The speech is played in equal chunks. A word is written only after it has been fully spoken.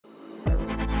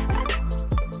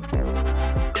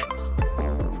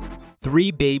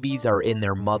Three babies are in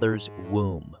their mother's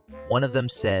womb. One of them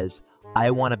says,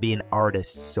 "I want to be an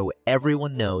artist so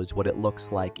everyone knows what it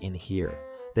looks like in here."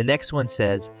 The next one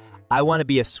says, "I want to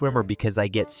be a swimmer because I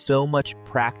get so much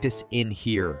practice in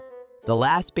here." The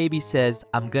last baby says,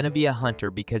 "I'm going to be a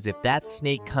hunter because if that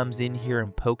snake comes in here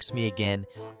and pokes me again,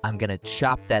 I'm going to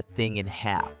chop that thing in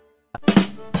half."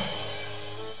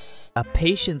 A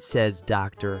patient says,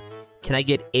 "Doctor, can I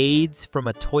get AIDS from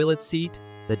a toilet seat?"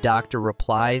 The doctor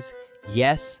replies,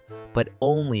 "Yes, but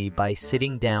only by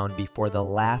sitting down before the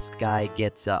last guy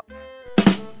gets up."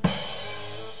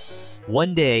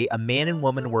 One day, a man and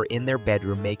woman were in their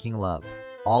bedroom making love.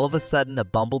 All of a sudden, a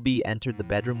bumblebee entered the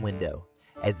bedroom window.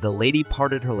 As the lady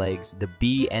parted her legs, the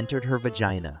bee entered her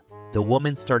vagina. The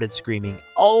woman started screaming,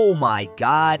 "Oh my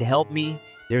God, help me!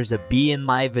 There's a bee in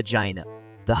my vagina."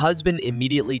 The husband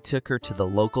immediately took her to the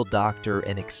local doctor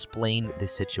and explained the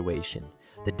situation.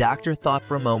 The doctor thought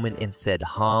for a moment and said,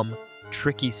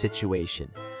 "Tricky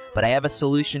situation, but I have a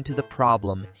solution to the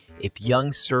problem if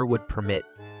young sir would permit."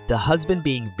 The husband,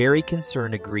 being very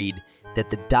concerned, agreed that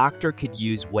the doctor could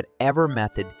use whatever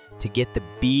method to get the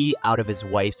bee out of his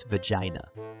wife's vagina.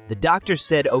 The doctor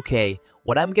said, "Okay,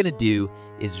 what I'm going to do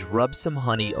is rub some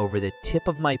honey over the tip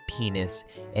of my penis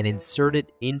and insert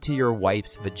it into your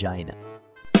wife's vagina.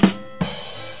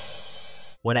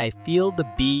 When I feel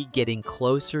the bee getting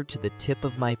closer to the tip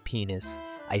of my penis,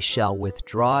 I shall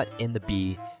withdraw it, and the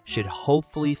bee should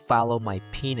hopefully follow my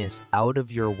penis out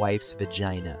of your wife's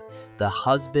vagina." The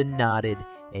husband nodded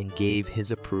and gave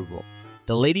his approval.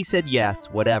 The lady said, "Yes,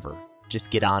 whatever,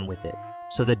 just get on with it."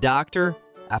 So the doctor,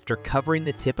 after covering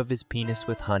the tip of his penis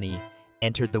with honey,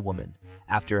 entered the woman.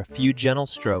 After a few gentle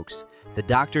strokes, the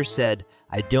doctor said,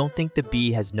 "I don't think the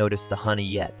bee has noticed the honey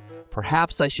yet.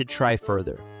 Perhaps I should try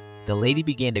further." The lady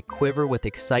began to quiver with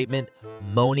excitement,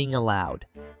 moaning aloud.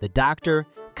 The doctor,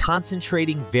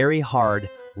 concentrating very hard,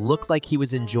 looked like he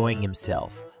was enjoying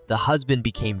himself. The husband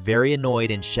became very annoyed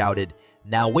and shouted,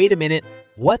 "Now wait a minute,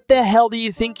 what the hell do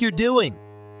you think you're doing?"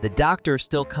 The doctor,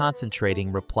 still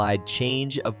concentrating, replied,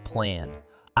 "Change of plan.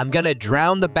 I'm gonna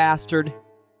drown the bastard."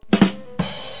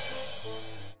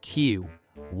 Q.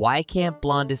 Why can't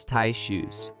blondes tie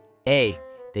shoes? A.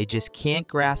 They just can't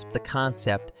grasp the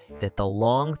concept that the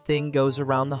long thing goes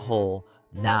around the hole,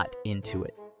 not into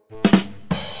it.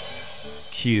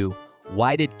 Q.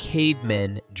 Why did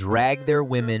cavemen drag their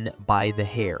women by the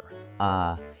hair?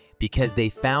 Because they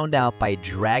found out by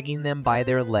dragging them by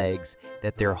their legs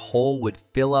that their hole would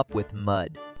fill up with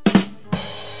mud.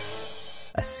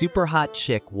 A super hot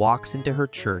chick walks into her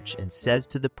church and says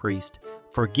to the priest,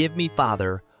 "Forgive me,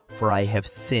 Father, for I have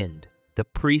sinned." The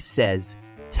priest says,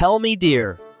 "Tell me,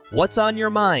 dear, what's on your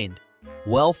mind?"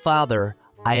 "Well, Father,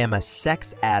 I am a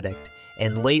sex addict,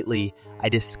 and lately I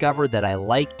discovered that I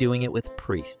like doing it with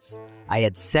priests. I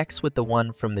had sex with the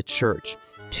one from the church,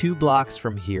 2 blocks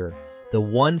from here, the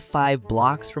one 5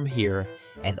 blocks from here,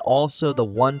 and also the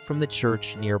one from the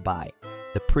church nearby."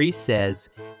 The priest says,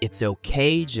 "It's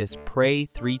okay, just pray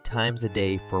 3 times a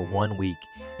day for 1 week,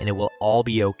 and it will all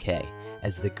be okay."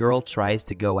 As the girl tries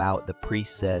to go out, the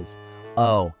priest says,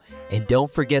 "Oh, and don't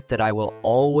forget that I will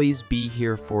always be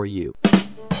here for you."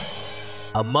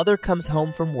 A mother comes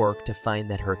home from work to find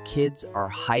that her kids are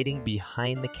hiding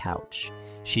behind the couch.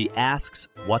 She asks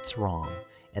what's wrong,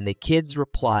 and the kids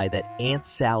reply that Aunt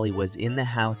Sally was in the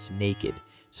house naked,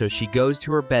 so she goes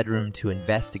to her bedroom to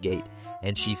investigate,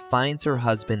 and she finds her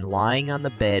husband lying on the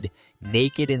bed,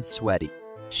 naked and sweaty.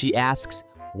 She asks,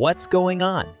 "What's going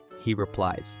on?" He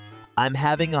replies, "I'm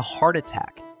having a heart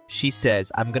attack." She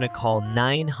says, "I'm going to call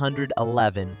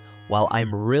 911 while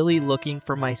I'm really looking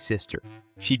for my sister."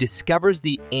 She discovers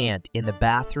the aunt in the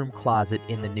bathroom closet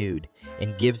in the nude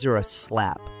and gives her a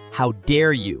slap. "How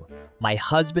dare you? My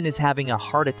husband is having a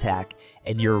heart attack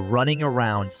and you're running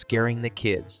around scaring the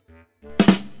kids."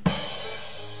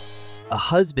 A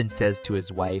husband says to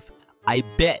his wife, "I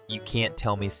bet you can't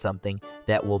tell me something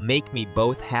that will make me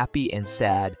both happy and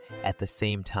sad at the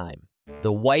same time."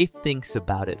 The wife thinks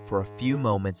about it for a few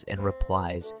moments and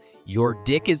replies, "Your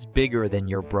dick is bigger than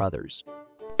your brother's."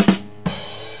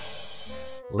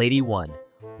 Lady 1.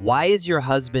 Why is your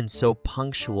husband so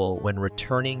punctual when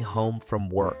returning home from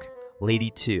work? Lady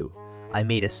 2. I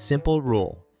made a simple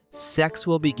rule. Sex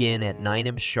will begin at 9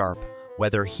 a.m. sharp,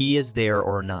 whether he is there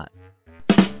or not.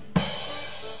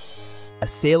 A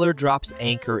sailor drops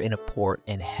anchor in a port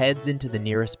and heads into the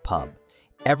nearest pub.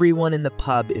 Everyone in the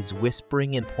pub is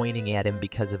whispering and pointing at him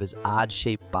because of his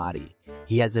odd-shaped body.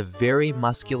 He has a very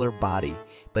muscular body,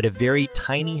 but a very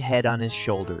tiny head on his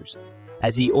shoulders.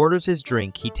 As he orders his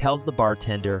drink, he tells the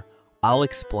bartender, "I'll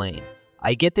explain.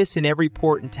 I get this in every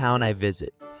port and town I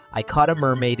visit. I caught a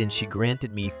mermaid and she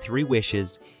granted me 3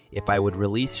 wishes if I would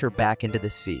release her back into the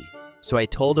sea. So I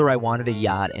told her I wanted a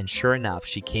yacht, and sure enough,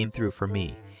 she came through for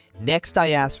me. Next,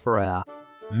 I asked for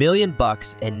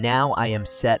 $1,000,000, and now I am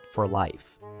set for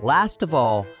life. Last of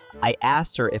all, I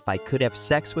asked her if I could have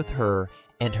sex with her,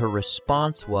 and her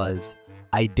response was,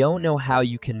 I don't know how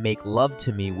you can make love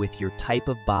to me with your type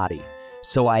of body.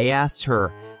 So I asked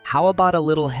her, how about a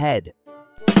little head?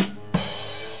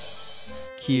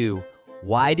 Q.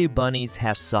 Why do bunnies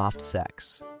have soft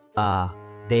sex?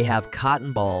 They have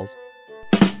cotton balls.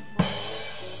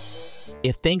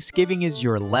 If Thanksgiving is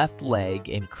your left leg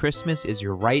and Christmas is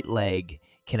your right leg,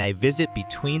 can I visit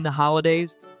between the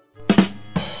holidays?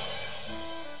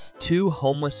 2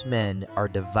 homeless men are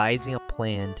devising a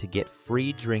plan to get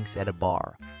free drinks at a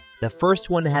bar. The first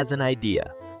one has an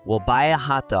idea. We'll buy a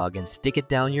hot dog and stick it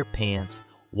down your pants,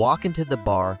 walk into the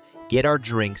bar, get our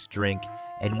drinks, drink,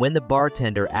 and when the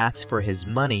bartender asks for his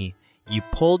money, you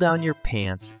pull down your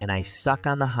pants and I suck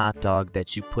on the hot dog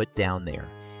that you put down there.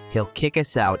 He'll kick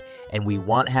us out and we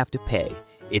won't have to pay.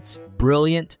 It's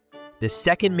brilliant. The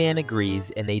second man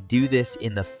agrees, and they do this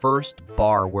in the first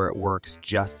bar where it works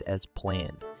just as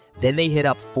planned. Then they hit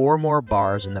up 4 more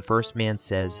bars and the first man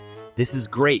says, this is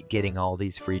great getting all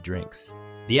these free drinks.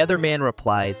 The other man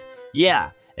replies,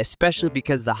 yeah, especially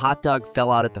because the hot dog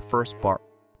fell out at the first bar.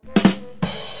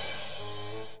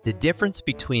 The difference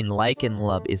between like and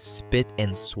love is spit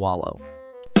and swallow.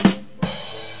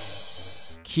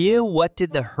 Q, what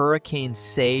did the hurricane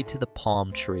say to the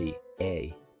palm tree?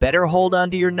 A. Better hold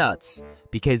on to your nuts,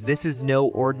 because this is no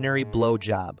ordinary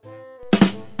blowjob.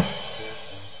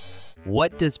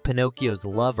 What does Pinocchio's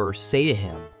lover say to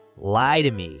him? Lie to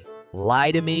me.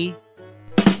 Lie to me.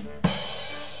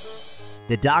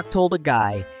 The doc told a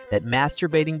guy that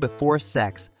masturbating before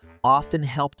sex often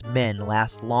helped men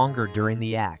last longer during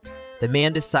the act. The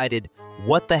man decided,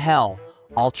 what the hell,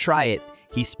 I'll try it.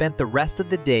 He spent the rest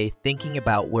of the day thinking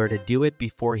about where to do it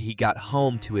before he got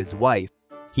home to his wife.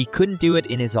 He couldn't do it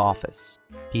in his office.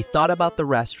 He thought about the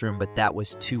restroom, but that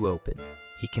was too open.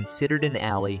 He considered an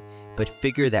alley, but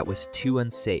figured that was too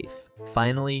unsafe.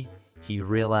 Finally, he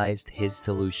realized his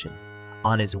solution.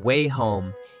 On his way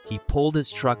home, he pulled his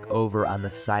truck over on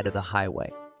the side of the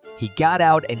highway. He got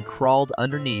out and crawled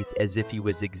underneath as if he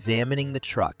was examining the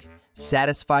truck.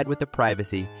 Satisfied with the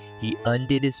privacy, he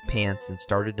undid his pants and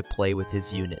started to play with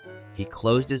his unit. He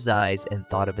closed his eyes and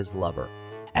thought of his lover.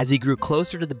 As he grew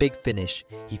closer to the big finish,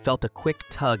 he felt a quick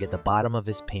tug at the bottom of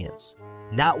his pants.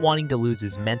 Not wanting to lose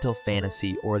his mental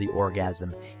fantasy or the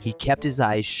orgasm, he kept his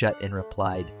eyes shut and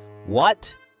replied,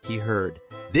 "What?" he heard.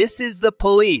 "This is the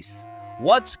police.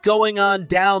 What's going on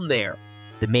down there?"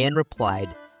 The man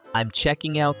replied, "I'm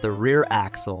checking out the rear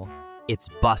axle. It's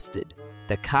busted."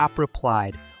 The cop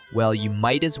replied, "Well, you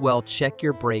might as well check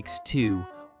your brakes too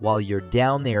while you're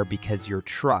down there because your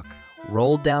truck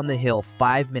rolled down the hill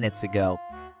 5 minutes ago."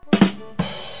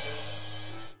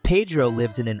 Pedro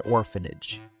lives in an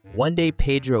orphanage. One day,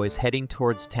 Pedro is heading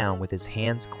towards town with his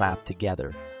hands clapped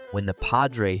together when the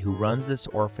padre who runs this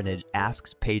orphanage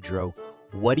asks Pedro,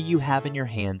 "What do you have in your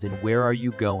hands and where are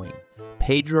you going?"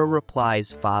 Pedro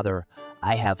replies, "Father,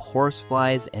 I have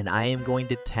horseflies and I am going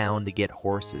to town to get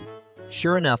horses."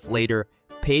 Sure enough, later,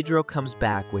 Pedro comes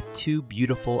back with 2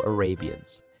 beautiful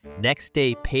Arabians. Next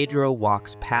day, Pedro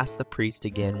walks past the priest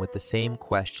again with the same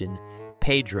question.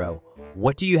 "Pedro,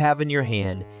 what do you have in your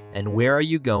hand and where are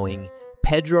you going?"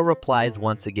 Pedro replies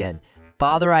once again,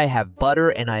 "Father, I have butter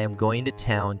and I am going to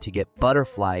town to get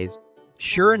butterflies."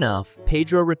 Sure enough,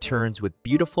 Pedro returns with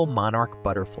beautiful monarch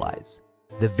butterflies.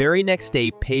 The very next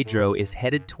day, Pedro is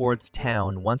headed towards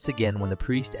town once again when the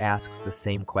priest asks the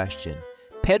same question.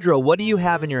 "Pedro, what do you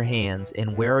have in your hands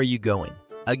and where are you going?"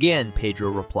 Again, Pedro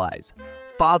replies,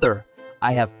 "Father,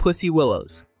 I have pussy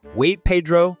willows." "Wait,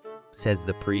 Pedro," says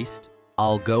the priest,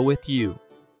 "I'll go with you."